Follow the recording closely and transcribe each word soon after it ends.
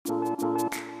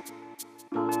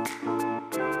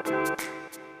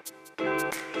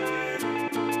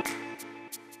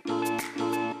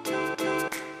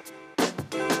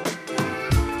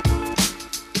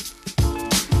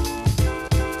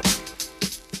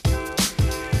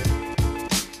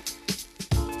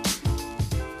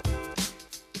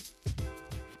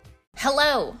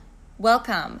Hello,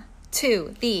 welcome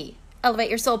to the Elevate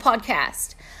Your Soul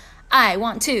podcast. I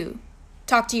want to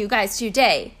talk to you guys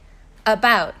today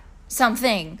about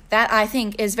something that I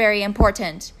think is very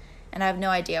important. And I have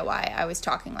no idea why I was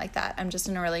talking like that. I'm just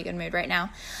in a really good mood right now.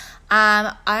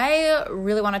 I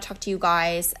really want to talk to you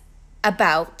guys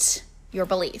about your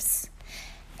beliefs.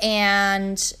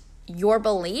 And your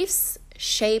beliefs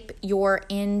shape your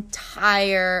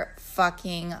entire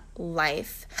fucking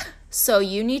life. So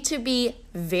you need to be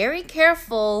very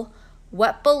careful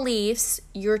what beliefs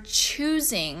you're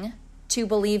choosing to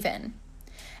believe in.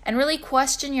 And really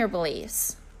question your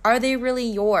beliefs. Are they really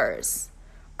yours?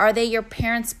 Are they your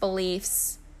parents'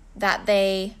 beliefs that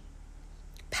they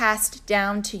passed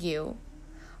down to you?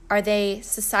 Are they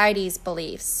society's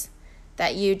beliefs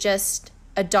that you just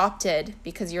adopted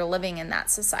because you're living in that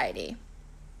society?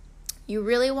 You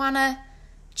really want to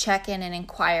check in and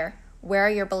inquire, where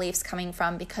are your beliefs coming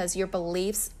from? Because your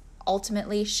beliefs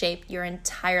ultimately shape your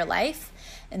entire life,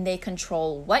 and they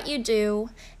control what you do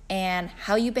and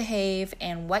how you behave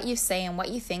and what you say and what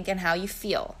you think and how you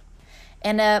feel.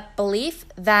 And a belief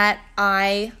that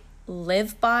I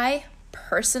live by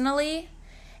personally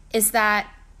is that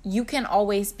you can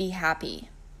always be happy.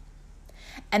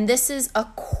 And this is a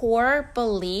core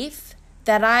belief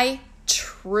that I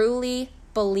truly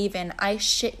believe in. I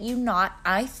shit you not.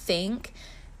 I think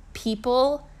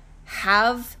people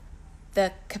have the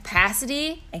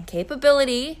capacity and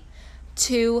capability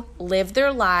to live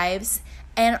their lives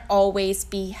and always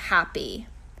be happy.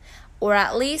 Or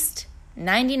at least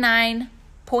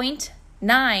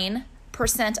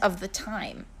 99.9% of the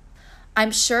time.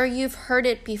 I'm sure you've heard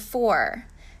it before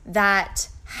that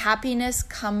happiness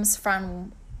comes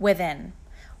from within,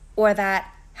 or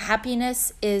that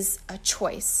happiness is a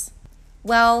choice.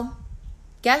 Well,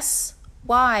 guess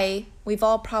why we've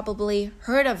all probably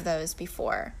heard of those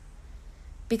before?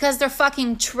 Because they're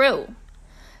fucking true.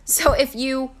 So if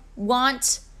you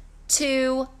want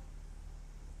to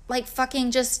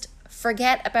fucking just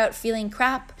forget about feeling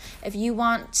crap, if you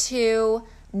want to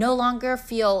no longer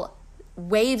feel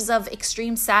waves of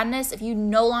extreme sadness, if you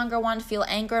no longer want to feel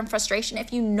anger and frustration,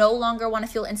 if you no longer want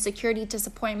to feel insecurity,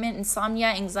 disappointment, insomnia,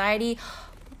 anxiety,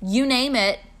 you name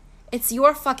it, it's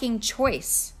your fucking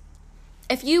choice.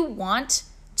 If you want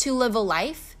to live a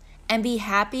life and be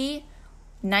happy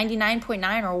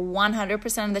 99.9 or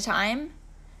 100% of the time,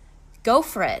 go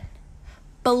for it.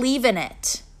 Believe in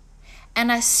it.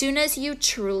 And as soon as you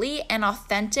truly and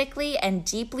authentically and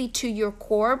deeply to your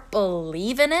core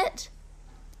believe in it,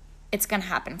 it's going to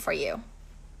happen for you.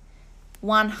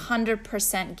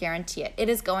 100% guarantee it. It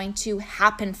is going to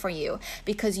happen for you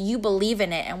because you believe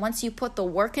in it. And once you put the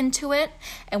work into it,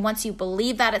 and once you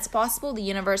believe that it's possible, the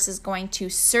universe is going to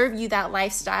serve you that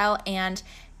lifestyle and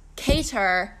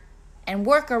cater and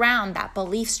work around that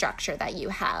belief structure that you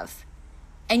have.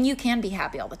 And you can be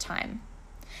happy all the time.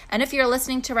 And if you're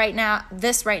listening to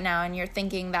this right now, and you're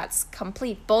thinking that's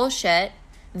complete bullshit,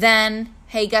 then,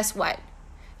 hey, guess what?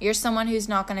 You're someone who's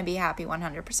not going to be happy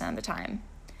 100% of the time.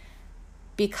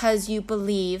 Because you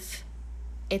believe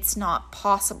it's not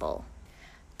possible.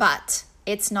 But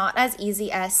it's not as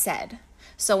easy as said.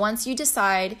 So once you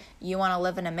decide you want to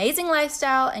live an amazing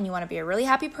lifestyle and you want to be a really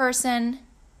happy person,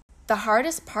 the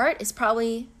hardest part is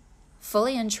probably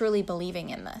fully and truly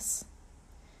believing in this.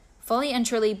 Fully and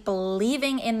truly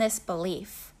believing in this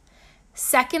belief.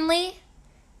 Secondly,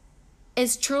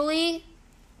 is truly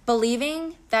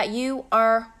believing that you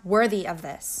are worthy of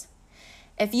this.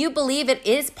 If you believe it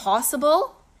is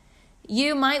possible,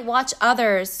 you might watch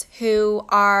others who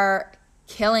are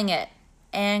killing it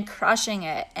and crushing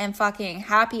it and fucking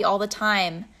happy all the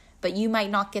time, but you might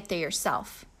not get there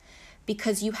yourself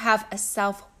because you have a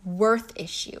self-worth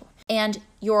issue. And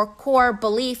your core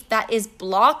belief that is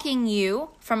blocking you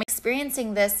from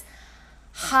experiencing this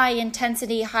high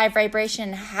intensity, high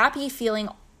vibration, happy feeling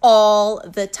all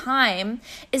the time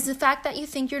is the fact that you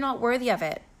think you're not worthy of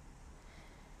it.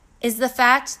 Is the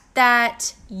fact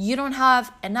that you don't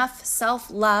have enough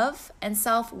self-love and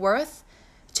self-worth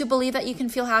to believe that you can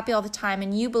feel happy all the time.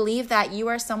 And you believe that you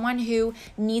are someone who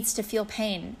needs to feel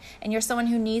pain. And you're someone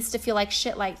who needs to feel like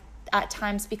shit at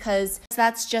times because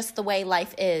that's just the way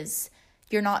life is.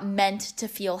 You're not meant to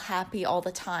feel happy all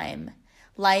the time.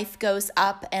 Life goes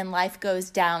up and life goes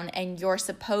down, and you're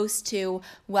supposed to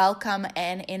welcome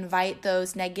and invite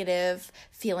those negative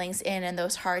feelings in and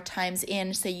those hard times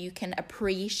in so you can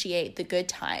appreciate the good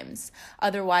times.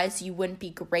 Otherwise, you wouldn't be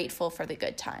grateful for the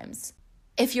good times.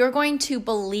 If you're going to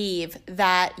believe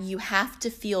that you have to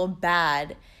feel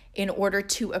bad in order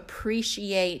to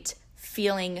appreciate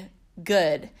feeling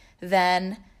good,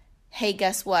 then, hey,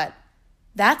 guess what?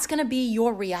 That's going to be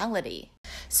your reality.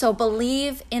 So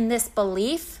believe in this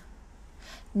belief.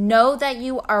 Know that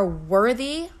you are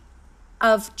worthy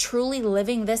of truly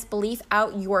living this belief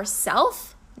out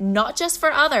yourself, not just for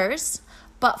others,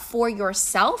 but for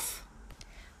yourself.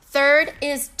 Third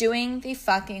is doing the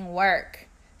fucking work.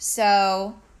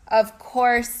 So, of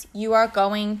course, you are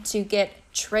going to get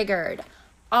triggered.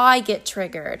 I get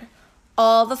triggered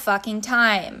all the fucking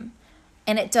time.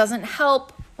 And it doesn't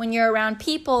help when you're around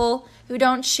people who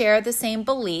don't share the same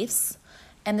beliefs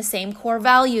and the same core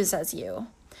values as you.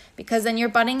 Because then you're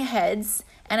butting heads,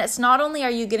 and it's not only are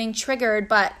you getting triggered,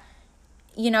 but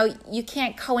you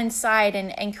can't coincide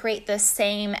and create the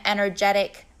same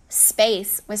energetic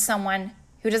space with someone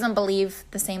who doesn't believe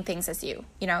the same things as you,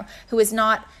 who is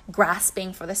not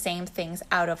grasping for the same things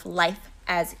out of life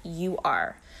as you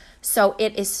are. So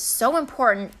it is so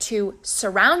important to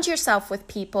surround yourself with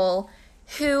people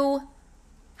who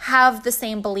have the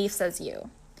same beliefs as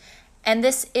you. And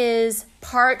this is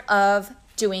part of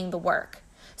doing the work.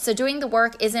 So doing the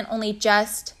work isn't only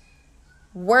just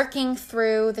working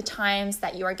through the times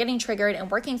that you are getting triggered and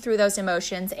working through those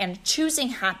emotions and choosing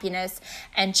happiness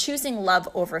and choosing love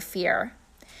over fear.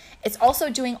 It's also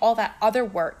doing all that other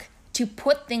work to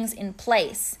put things in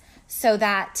place so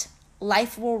that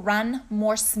life will run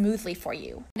more smoothly for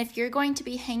you. And if you're going to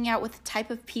be hanging out with the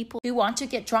type of people who want to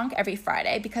get drunk every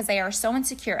Friday because they are so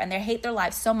insecure and they hate their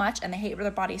lives so much and they hate their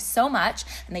bodies so much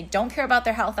and they don't care about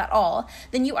their health at all,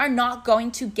 then you are not going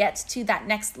to get to that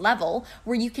next level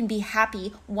where you can be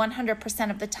happy 100%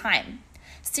 of the time.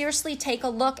 Seriously, take a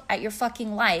look at your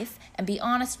fucking life and be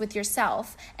honest with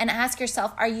yourself and ask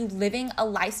yourself, are you living a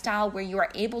lifestyle where you are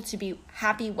able to be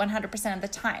happy 100% of the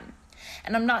time?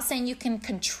 And I'm not saying you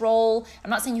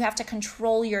have to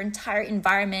control your entire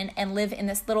environment and live in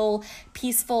this little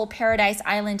peaceful paradise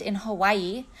island in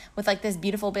Hawaii with like this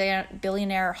beautiful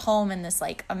billionaire home and this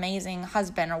like amazing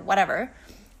husband or whatever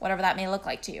that may look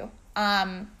like to you.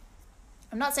 I'm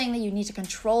not saying that you need to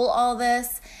control all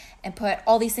this and put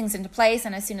all these things into place,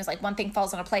 and as soon as like one thing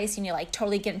falls into place, you need to like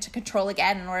totally get into control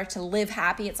again in order to live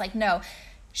happy. It's like, no,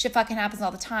 shit fucking happens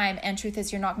all the time, and truth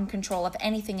is you're not in control of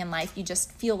anything in life. You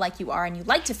just feel like you are, and you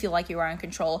like to feel like you are in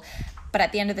control, but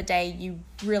at the end of the day, you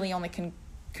really only can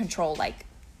control like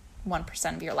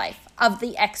 1% of your life, of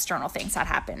the external things that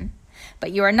happen.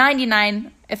 But you are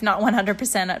 99, if not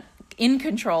 100% in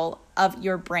control of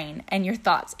your brain and your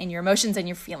thoughts and your emotions and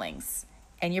your feelings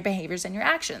and your behaviors and your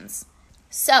actions.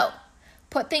 So,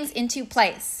 put things into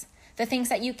place, the things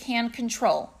that you can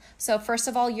control. So first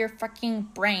of all, your fucking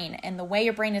brain and the way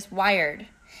your brain is wired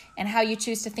and how you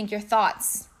choose to think your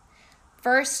thoughts.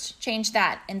 First, change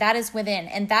that, and that is within.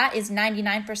 And that is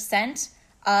 99%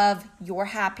 of your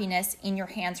happiness in your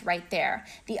hands right there.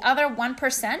 The other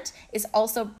 1% is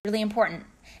also really important.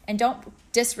 And don't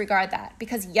disregard that,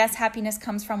 because yes, happiness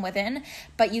comes from within,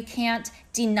 but you can't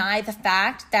deny the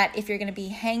fact that if you're going to be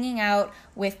hanging out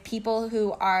with people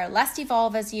who are less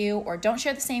evolved as you, or don't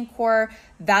share the same core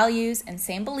values and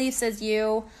same beliefs as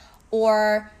you,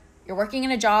 or you're working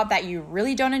in a job that you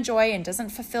really don't enjoy and doesn't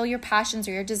fulfill your passions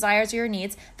or your desires or your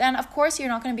needs, then of course you're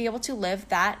not going to be able to live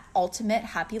that ultimate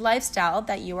happy lifestyle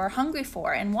that you are hungry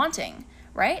for and wanting,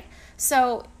 right?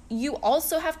 So you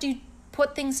also have to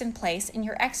put things in place in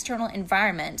your external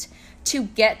environment to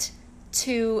get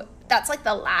to, that's like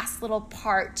the last little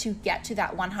part to get to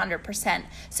that 100%.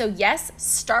 So yes,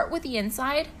 start with the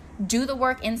inside, do the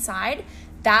work inside.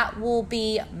 That will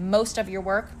be most of your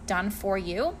work done for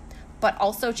you, but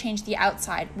also change the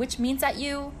outside, which means that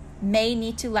you may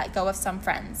need to let go of some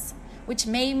friends, which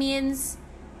may means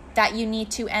that you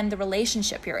need to end the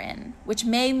relationship you're in, which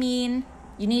may mean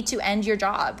you need to end your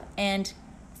job and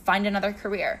find another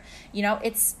career.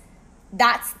 That's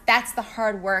the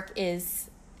hard work,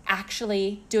 is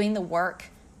actually doing the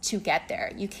work to get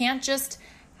there. You can't just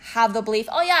have the belief,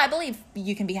 oh yeah, I believe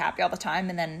you can be happy all the time,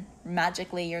 and then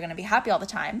magically you're going to be happy all the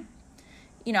time.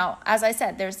 As I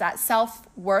said, there's that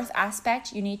self-worth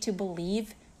aspect. You need to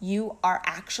believe you are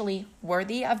actually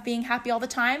worthy of being happy all the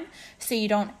time, so you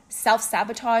don't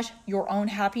self-sabotage your own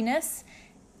happiness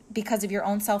because of your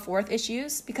own self-worth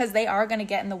issues, because they are going to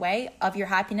get in the way of your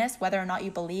happiness, whether or not you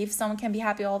believe someone can be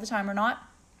happy all the time or not.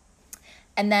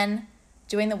 And then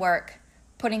doing the work,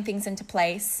 putting things into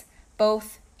place,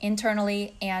 both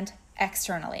internally and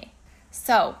externally.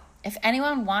 So if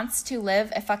anyone wants to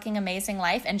live a fucking amazing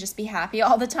life and just be happy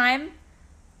all the time,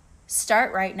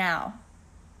 start right now.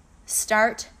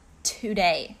 Start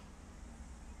today.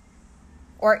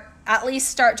 Or at least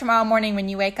start tomorrow morning when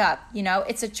you wake up.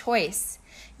 It's a choice.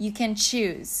 You can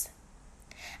choose.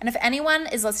 And if anyone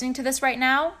is listening to this right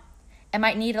now and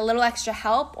might need a little extra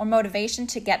help or motivation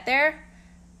to get there,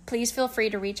 please feel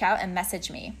free to reach out and message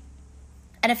me.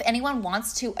 And if anyone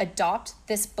wants to adopt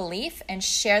this belief and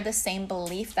share the same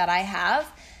belief that I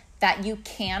have, that you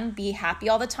can be happy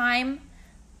all the time,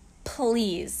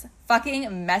 please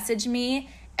fucking message me,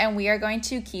 and we are going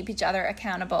to keep each other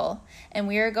accountable, and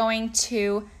we are going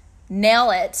to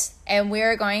nail it, and we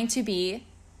are going to be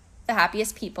the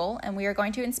happiest people, and we are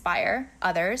going to inspire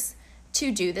others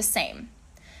to do the same.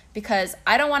 Because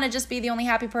I don't want to just be the only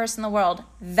happy person in the world.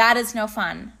 That is no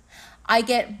fun. I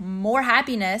get more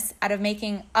happiness out of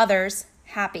making others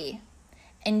happy,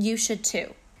 and you should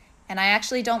too. And I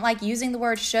actually don't like using the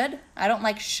word should. I don't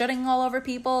like shoulding all over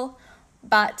people,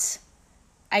 but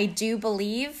I do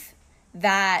believe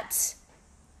that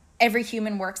every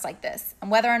human works like this.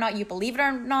 And whether or not you believe it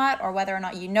or not, or whether or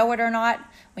not you know it or not,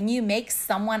 when you make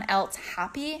someone else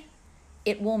happy,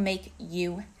 it will make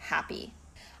you happy.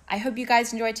 I hope you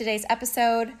guys enjoyed today's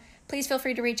episode. Please feel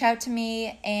free to reach out to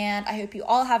me, and I hope you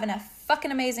all have a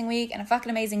fucking amazing week and a fucking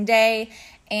amazing day,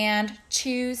 and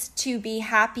choose to be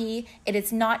happy. It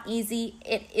is not easy.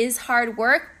 It is hard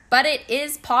work, but it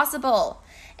is possible.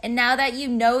 And now that you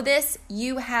know this,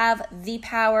 you have the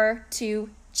power to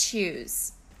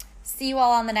choose. See you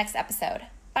all on the next episode.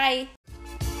 Bye.